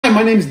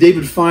my name is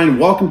David Fine.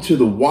 Welcome to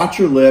the Watch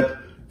Your Lip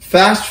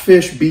Fast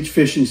Fish Beach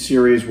Fishing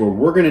Series, where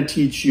we're going to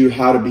teach you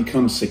how to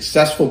become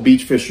successful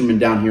beach fishermen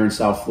down here in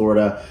South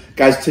Florida.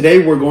 Guys,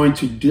 today we're going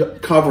to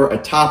cover a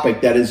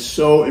topic that is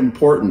so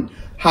important: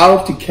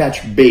 how to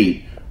catch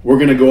bait. We're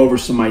going to go over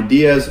some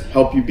ideas,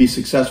 help you be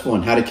successful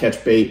on how to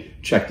catch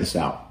bait. Check this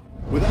out.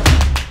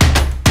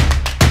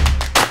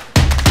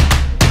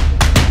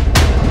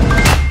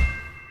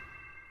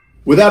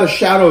 Without a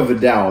shadow of a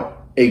doubt,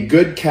 a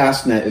good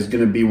cast net is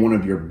going to be one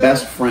of your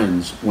best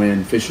friends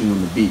when fishing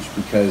on the beach,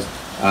 because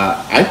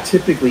I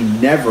typically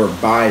never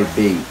buy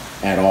bait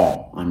at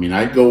all. I mean,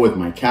 I go with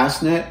my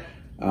cast net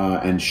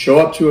and show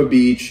up to a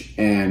beach,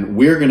 and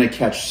we're going to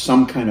catch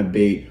some kind of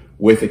bait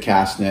with a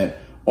cast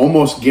net,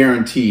 almost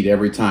guaranteed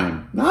every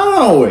time. Not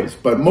always,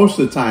 but most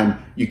of the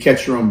time you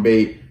catch your own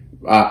bait.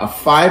 A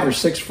 5 or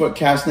 6 foot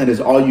cast net is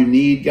all you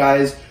need,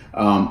 guys.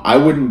 I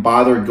wouldn't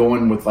bother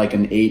going with like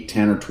an 8,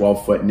 10, or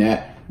 12 foot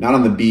net. Not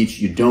on the beach.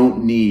 You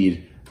don't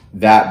need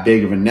that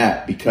big of a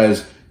net,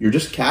 because you're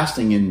just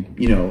casting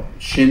in,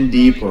 shin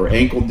deep or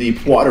ankle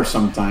deep water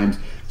sometimes.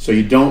 So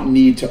you don't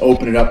need to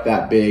open it up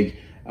that big.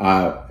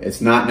 It's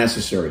not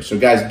necessary. So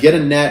guys, get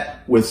a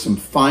net with some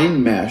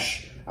fine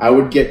mesh. I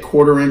would get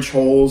 1/4 inch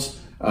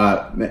holes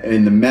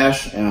in the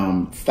mesh,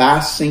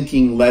 fast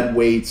sinking lead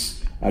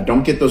weights.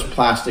 Don't get those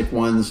plastic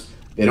ones.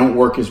 They don't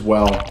work as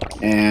well.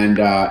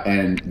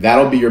 And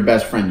that'll be your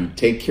best friend. You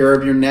take care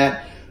of your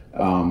net.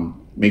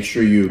 Make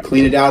sure you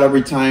clean it out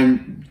every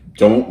time.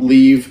 Don't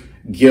leave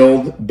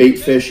gilled bait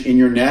fish in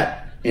your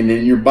net and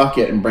in your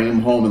bucket and bring them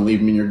home and leave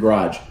them in your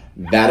garage.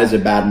 That is a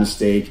bad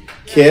mistake.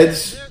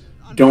 Kids,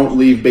 don't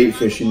leave bait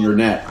fish in your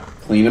net.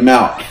 Clean them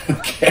out.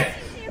 Okay.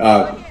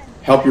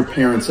 Help your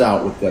parents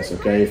out with this,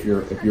 okay, if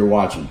you're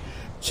watching.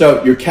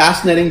 So your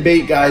cast netting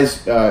bait,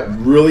 guys,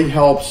 really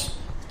helps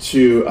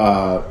to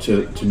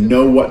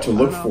know what to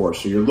look for.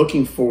 So you're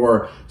looking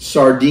for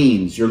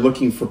sardines, you're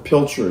looking for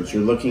pilchards,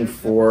 you're looking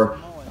for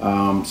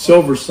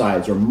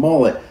silversides or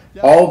mullet.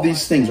 All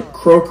these things,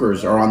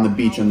 croakers, are on the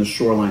beach, on the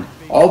shoreline.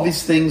 All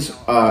these things,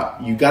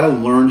 you got to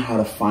learn how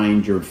to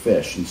find your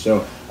fish. And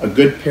so a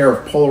good pair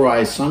of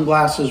polarized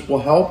sunglasses will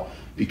help,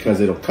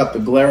 because it'll cut the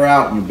glare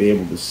out and you'll be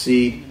able to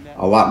see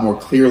a lot more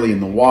clearly in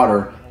the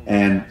water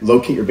and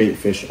locate your bait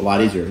fish a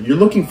lot easier. You're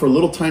looking for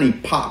little tiny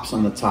pops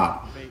on the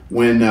top.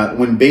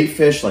 When bait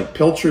fish like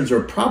pilchards are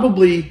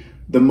probably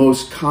the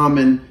most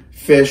common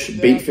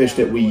bait fish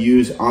that we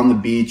use on the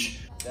beach.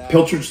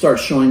 Pilchards start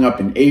showing up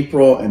in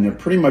April, and they're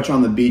pretty much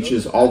on the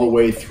beaches all the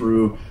way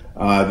through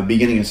the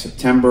beginning of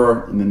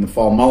September, and then the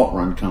fall mullet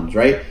run comes,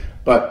 right?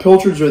 But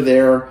pilchards are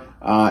there,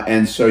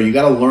 and so you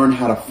got to learn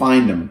how to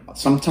find them.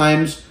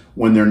 Sometimes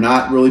when they're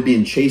not really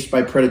being chased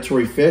by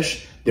predatory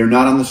fish, they're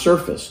not on the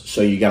surface.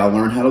 So you got to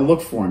learn how to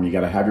look for them. You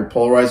got to have your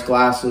polarized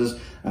glasses,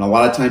 and a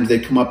lot of times they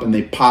come up and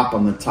they pop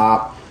on the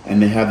top,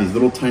 and they have these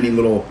tiny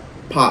little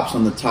pops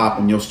on the top,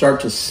 and you'll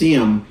start to see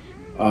them.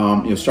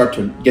 You'll start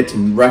to get to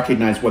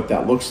recognize what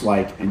that looks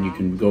like, and you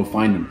can go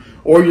find them.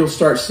 Or you'll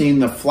start seeing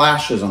the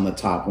flashes on the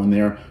top when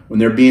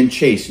they're being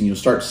chased, and you'll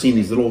start seeing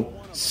these little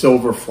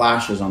silver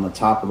flashes on the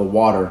top of the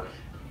water.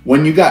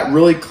 When you got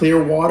really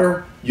clear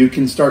water, you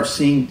can start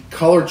seeing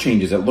color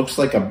changes. It looks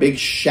like a big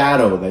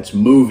shadow that's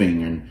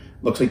moving, and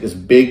looks like this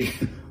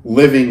big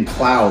living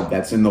cloud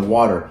that's in the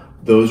water.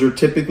 Those are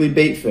typically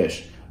bait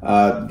fish.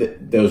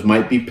 Those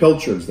might be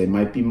pilchards. They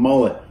might be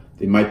mullet.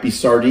 They might be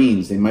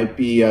sardines. They might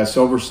be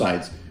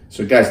silversides.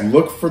 So guys,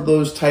 look for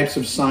those types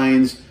of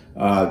signs.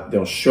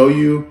 They'll show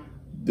you.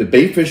 The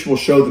bait fish will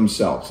show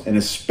themselves, and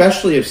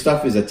especially if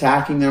stuff is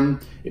attacking them.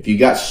 If you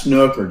got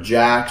snook or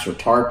jacks or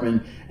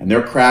tarpon and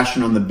they're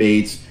crashing on the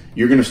baits,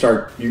 you're gonna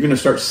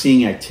start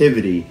seeing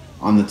activity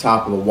on the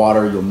top of the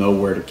water. You'll know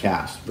where to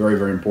cast. Very,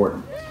 very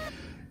important.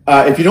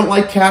 If you don't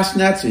like cast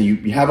nets and you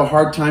have a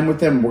hard time with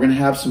them, we're going to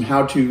have some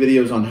how-to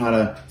videos on how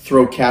to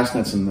throw cast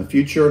nets in the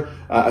future.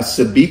 A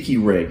sabiki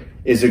rig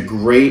is a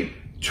great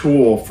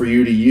tool for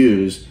you to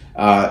use.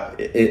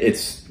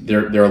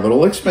 They're a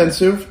little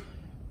expensive,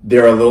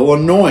 they're a little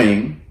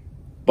annoying,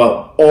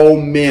 but oh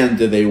man,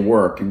 do they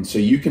work. And so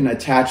you can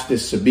attach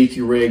this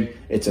sabiki rig.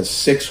 It's a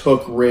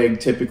 6-hook rig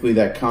typically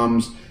that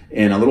comes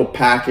in a little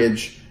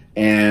package,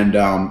 and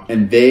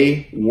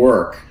they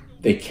work.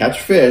 They catch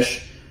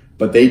fish,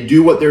 but they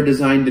do what they're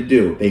designed to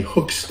do. They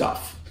hook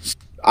stuff.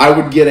 I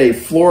would get a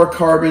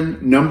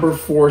fluorocarbon number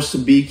 4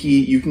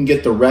 sabiki. You can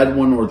get the red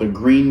one or the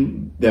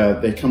green.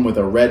 They come with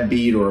a red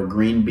bead or a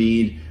green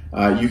bead.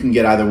 You can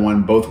get either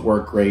one. Both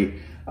work great.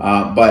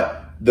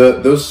 But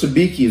those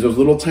sabikis, those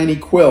little tiny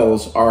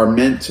quills, are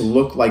meant to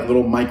look like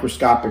little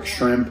microscopic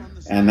shrimp,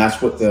 and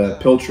that's what the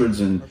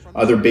pilchards and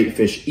other bait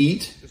fish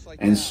eat.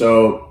 And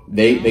so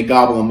they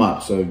gobble them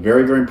up. So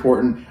very, very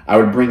important. I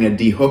would bring a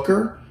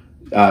dehooker.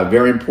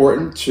 Very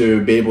important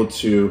to be able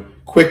to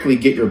quickly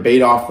get your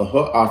bait off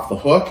the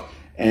hook,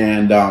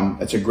 and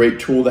it's a great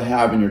tool to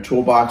have in your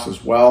toolbox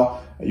as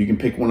well. You can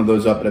pick one of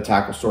those up at a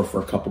tackle store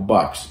for a couple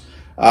bucks.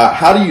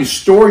 How do you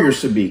store your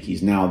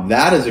sabikis? Now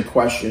that is a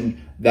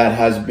question that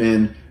has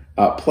been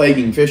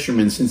plaguing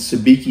fishermen since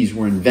sabikis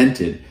were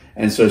invented.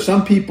 And so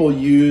some people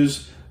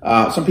use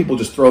Some people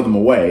just throw them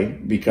away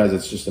because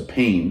it's just a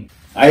pain.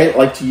 I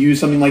like to use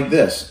something like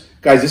this.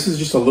 Guys, this is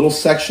just a little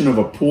section of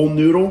a pool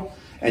noodle,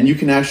 and you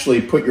can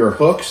actually put your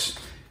hooks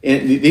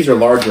in. These are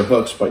larger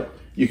hooks, but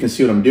you can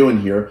see what I'm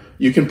doing here.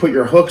 You can put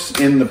your hooks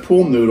in the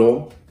pool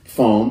noodle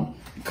foam,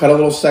 cut a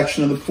little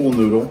section of the pool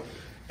noodle,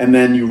 and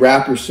then you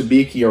wrap your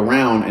sabiki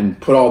around and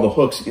put all the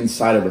hooks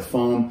inside of the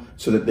foam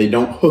so that they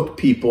don't hook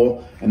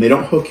people and they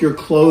don't hook your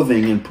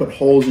clothing and put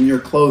holes in your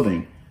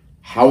clothing.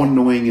 How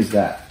annoying is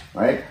that,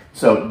 right?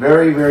 So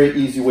very, very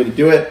easy way to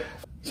do it.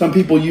 Some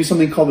people use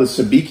something called a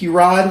sabiki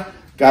rod.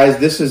 Guys,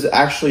 this is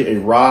actually a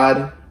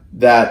rod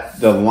that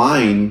the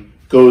line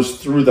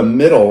goes through the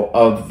middle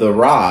of the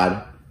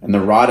rod, and the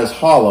rod is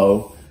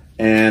hollow.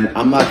 And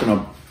I'm not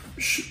gonna,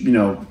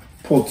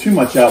 pull too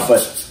much out, but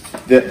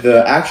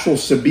the actual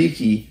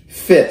sabiki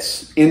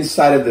fits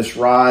inside of this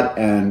rod,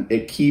 and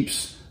it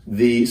keeps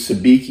the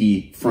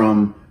sabiki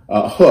from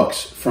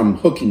hooks from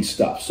hooking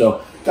stuff.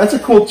 So that's a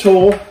cool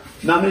tool.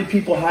 Not many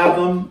people have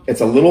them.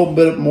 It's a little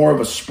bit more of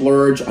a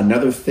splurge,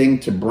 another thing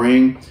to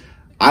bring.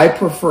 I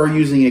prefer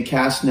using a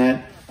cast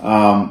net.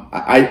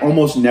 I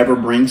almost never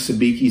bring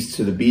sabikis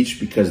to the beach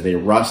because they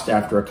rust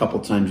after a couple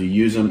times you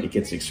use them. It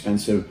gets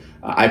expensive.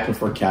 I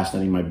prefer cast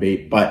netting my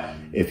bait, but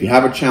if you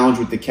have a challenge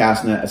with the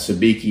cast net, a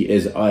sabiki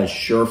is a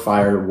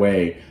surefire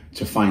way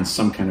to find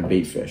some kind of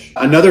bait fish.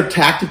 Another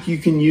tactic you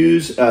can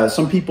use,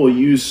 some people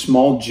use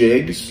small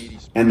jigs,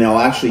 and they'll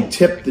actually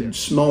tip the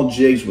small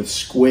jigs with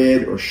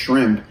squid or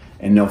shrimp,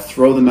 and they'll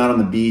throw them out on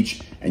the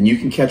beach, and you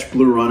can catch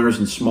blue runners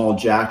and small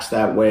jacks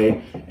that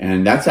way.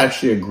 And that's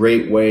actually a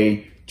great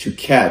way to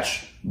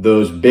catch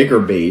those bigger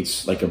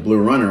baits like a blue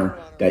runner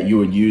that you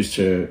would use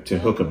to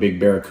hook a big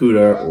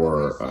barracuda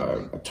or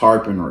a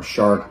tarpon or a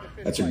shark.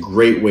 That's a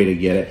great way to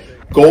get it.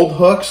 Gold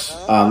hooks,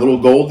 little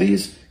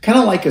goldies, kind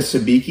of like a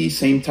sabiki,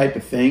 same type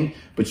of thing,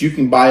 but you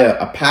can buy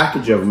a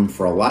package of them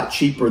for a lot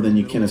cheaper than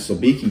you can a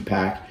sabiki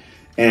pack,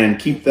 and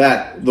keep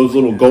those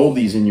little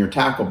goldies in your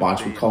tackle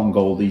box. We call them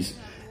goldies.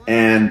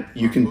 And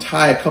you can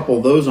tie a couple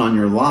of those on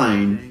your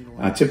line,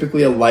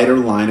 typically a lighter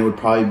line. It would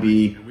probably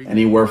be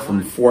anywhere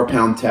from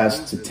 4-pound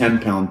test to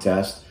 10-pound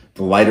test.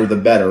 The lighter the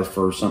better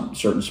for some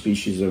certain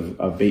species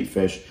of bait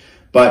fish.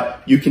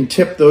 But you can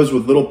tip those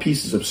with little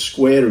pieces of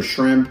squid or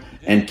shrimp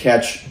and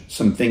catch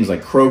some things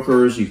like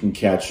croakers. You can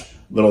catch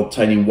little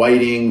tiny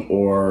whiting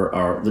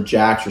or the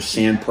jacks or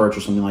sand perch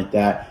or something like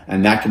that.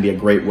 And that can be a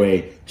great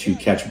way to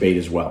catch bait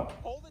as well.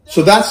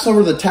 So that's some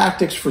of the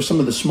tactics for some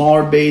of the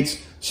smaller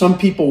baits. Some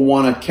people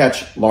want to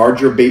catch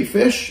larger bait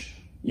fish.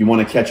 You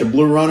want to catch a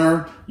blue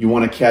runner. You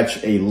want to catch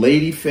a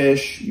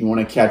ladyfish. You want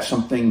to catch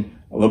something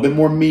a little bit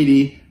more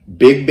meaty.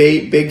 Big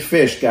bait, big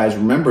fish, guys.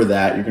 Remember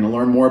that. You're going to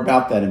learn more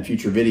about that in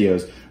future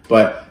videos.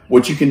 But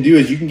what you can do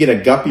is you can get a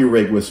guppy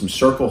rig with some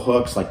circle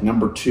hooks, like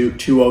number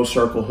 2.0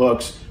 circle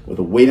hooks with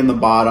a weight on the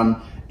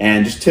bottom,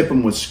 and just tip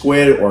them with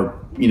squid,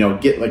 or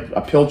get like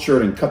a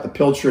pilchard and cut the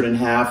pilchard in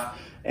half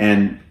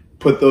and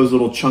put those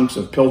little chunks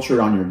of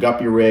pilchard on your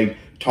guppy rig,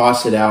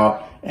 toss it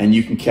out, and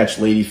you can catch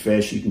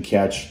ladyfish, you can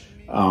catch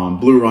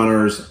blue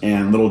runners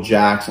and little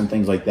jacks and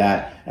things like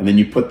that. And then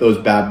you put those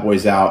bad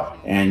boys out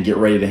and get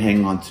ready to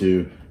hang on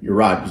to your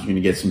rod because you're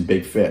gonna get some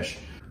big fish.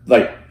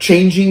 Like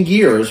changing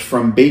gears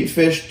from bait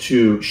fish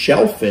to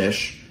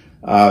shellfish,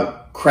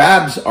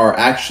 crabs are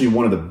actually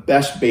one of the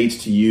best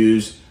baits to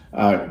use.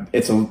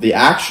 The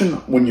action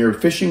when you're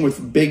fishing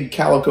with big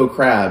calico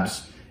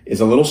crabs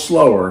is a little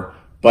slower,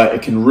 but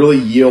it can really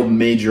yield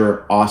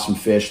major awesome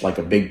fish like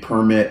a big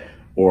permit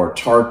or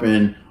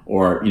tarpon,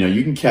 or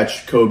you can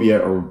catch cobia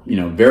or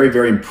very,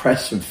 very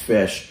impressive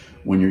fish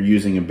when you're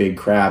using a big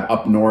crab.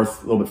 Up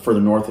north, a little bit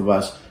further north of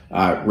us,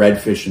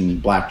 redfish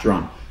and black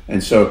drum.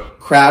 And so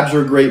crabs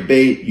are a great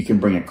bait. You can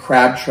bring a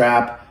crab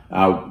trap.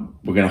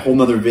 We're gonna hold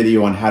another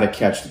video on how to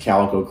catch the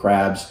calico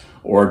crabs,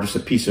 or just a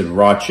piece of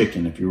raw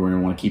chicken if you really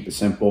want to keep it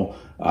simple.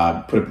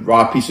 Put a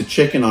raw piece of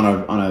chicken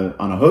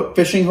on a hook,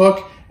 fishing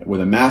hook, with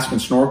a mask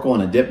and snorkel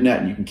and a dip net,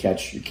 and you can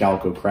catch your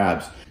calico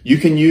crabs. You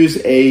can use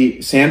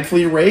a sand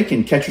flea rake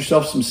and catch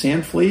yourself some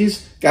sand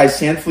fleas. Guys,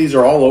 sand fleas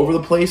are all over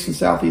the place in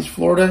Southeast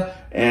Florida,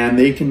 and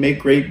they can make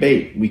great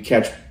bait. We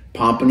catch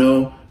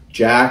pompano,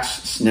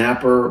 jacks,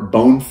 snapper,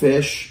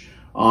 bonefish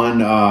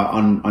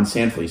on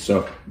sand fleas.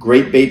 So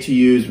great bait to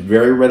use,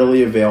 very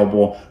readily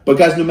available. But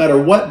guys, no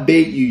matter what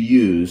bait you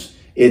use,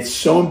 it's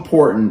so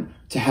important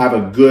to have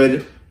a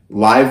good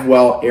live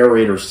well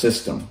aerator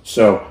system.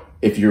 So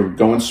if you're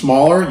going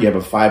smaller, you have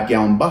a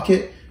 5-gallon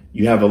bucket,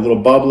 you have a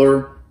little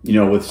bubbler,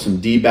 with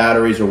some D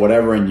batteries or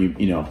whatever,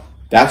 and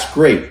that's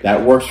great.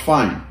 That works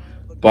fine.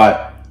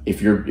 But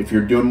if you're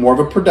doing more of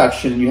a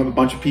production and you have a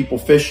bunch of people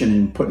fishing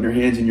and putting their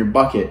hands in your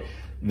bucket,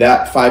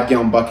 that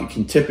 5-gallon bucket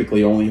can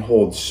typically only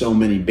hold so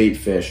many bait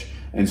fish.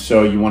 And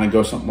so you want to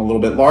go something a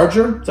little bit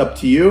larger. It's up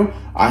to you.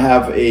 I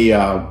have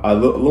a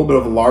little bit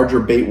of a larger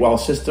bait well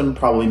system,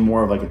 probably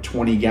more of like a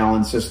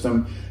 20-gallon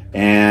system.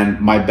 And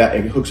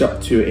it hooks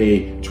up to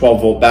a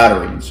 12-volt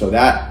battery. And so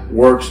that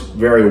works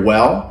very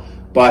well.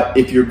 But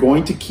if you're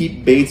going to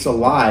keep baits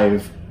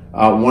alive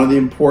one of the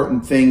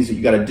important things that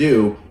you got to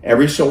do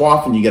every so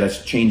often, you got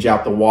to change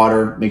out the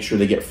water, make sure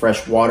they get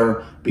fresh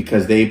water,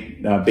 because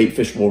bait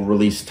fish will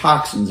release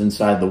toxins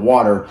inside the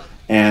water.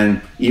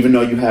 And even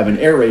though you have an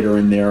aerator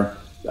in there,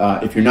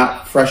 if you're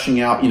not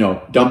freshening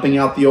out, dumping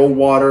out the old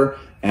water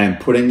and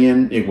putting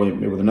in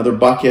with another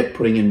bucket,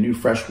 putting in new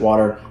fresh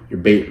water, your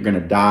bait are going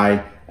to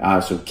die.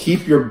 So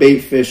keep your bait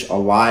fish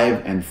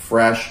alive and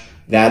fresh.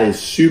 That is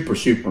super,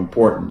 super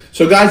important.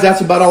 So guys,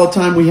 that's about all the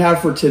time we have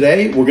for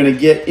today. We're going to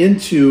get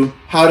into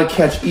how to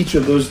catch each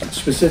of those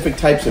specific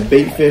types of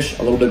bait fish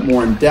a little bit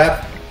more in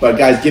depth. But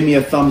guys, give me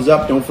a thumbs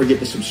up. Don't forget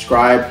to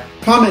subscribe.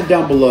 Comment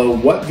down below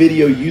what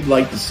video you'd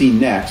like to see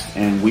next,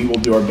 and we will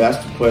do our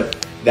best to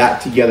put that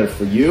together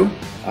for you.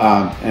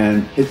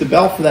 And hit the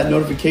bell for that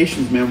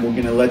notifications, man. We're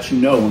going to let you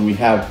know when we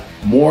have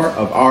more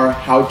of our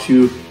How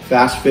to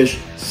Fast Fish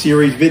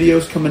series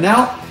videos coming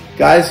out.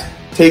 Guys,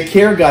 take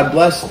care. God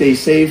bless. Stay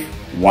safe.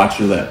 Watch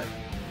your lip.